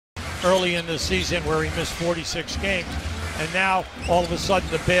early in the season where he missed 46 games. And now, all of a sudden,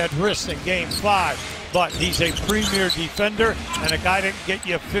 the bad wrist in Game 5. But he's a premier defender and a guy that can get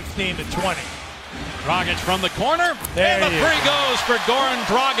you 15 to 20. Dragic from the corner. There and the three goes for Goran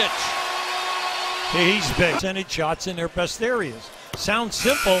Dragic. He's big. Percentage shots in their best areas. Sounds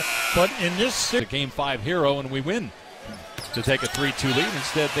simple, but in this The Game 5 hero, and we win to take a 3-2 lead.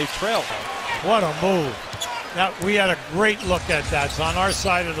 Instead, they trail. What a move. Now, we had a great look at that. It's on our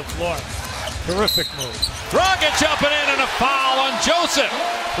side of the floor. Terrific move. Dragic up and in, and a foul on Joseph.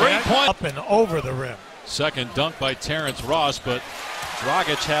 3-point. Up and over the rim. Second dunk by Terrence Ross, but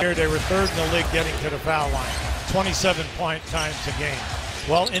Dragic had. Here they were third in the league getting to the foul line. 27 point times a game.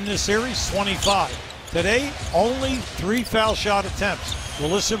 Well, in this series, 25. Today, only 3 foul shot attempts. Will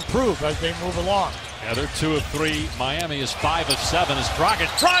this improve as they move along? Yeah, they're 2 of 3. Miami is 5 of 7 as Dragic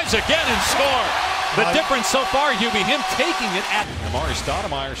drives again and score. The difference so far, Hubie, him taking it at. Amari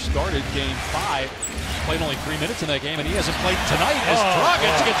Stoudemire started Game 5. Played only 3 minutes in that game, and he hasn't played tonight as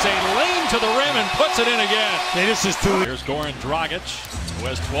Dragic gets a lane to the rim and puts it in again. Okay, this is two. Here's Goran Dragic, who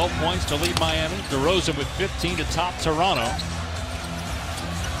has 12 points to lead Miami. DeRozan with 15 to top Toronto.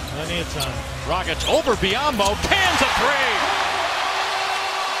 Plenty of time. Dragic over Biyombo, cans a three.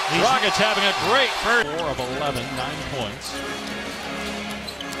 Dragic having a great first. 4 of 11, 9 points.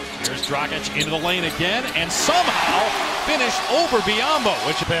 Here's Dragic into the lane again, and somehow finished over Biyombo,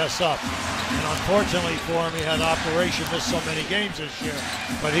 which pass up. And unfortunately for him, he had operation, missed so many games this year.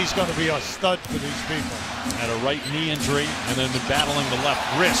 But he's going to be a stud for these people. had a right knee injury and then been battling the left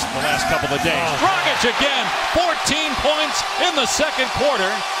wrist the last couple of days. Dragic again, 14 points in the second quarter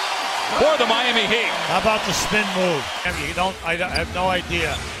for the Miami Heat. How about the spin move? I have no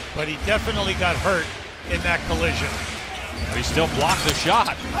idea, but he definitely got hurt in that collision. But he still blocked the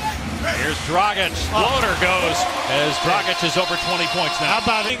shot. Here's Dragic. Floater goes as Dragic is over 20 points now. How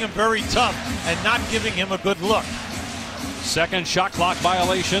about being him very tough and not giving him a good look? Second shot clock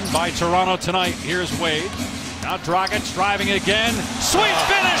violation by Toronto tonight. Here's Wade. Now Dragic driving again. Sweet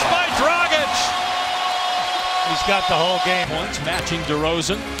finish by Dragic. He's got the whole game. Points matching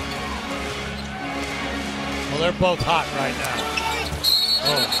DeRozan. Well, they're both hot right now.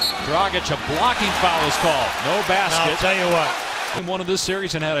 Dragic, a blocking foul is called. No basket. Now, I'll tell you what. He won of this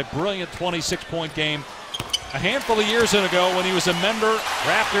series and had a brilliant 26-point game a handful of years ago when he was a member.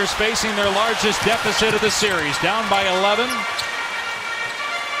 Raptors facing their largest deficit of the series, down by 11.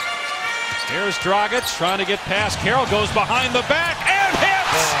 Here's Dragic trying to get past Carroll, goes behind the back and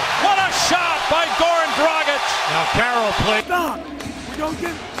hits! What a shot by Goran Dragic! Now Carroll played. Stop! We don't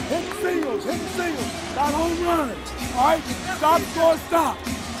get hit singles, not home runs. All right? Stop, score, stop.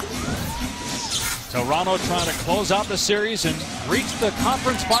 Toronto trying to close out the series and reach the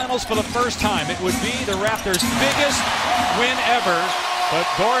conference finals for the first time. It would be the Raptors' biggest win ever, but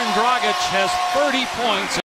Goran Dragic has 30 points.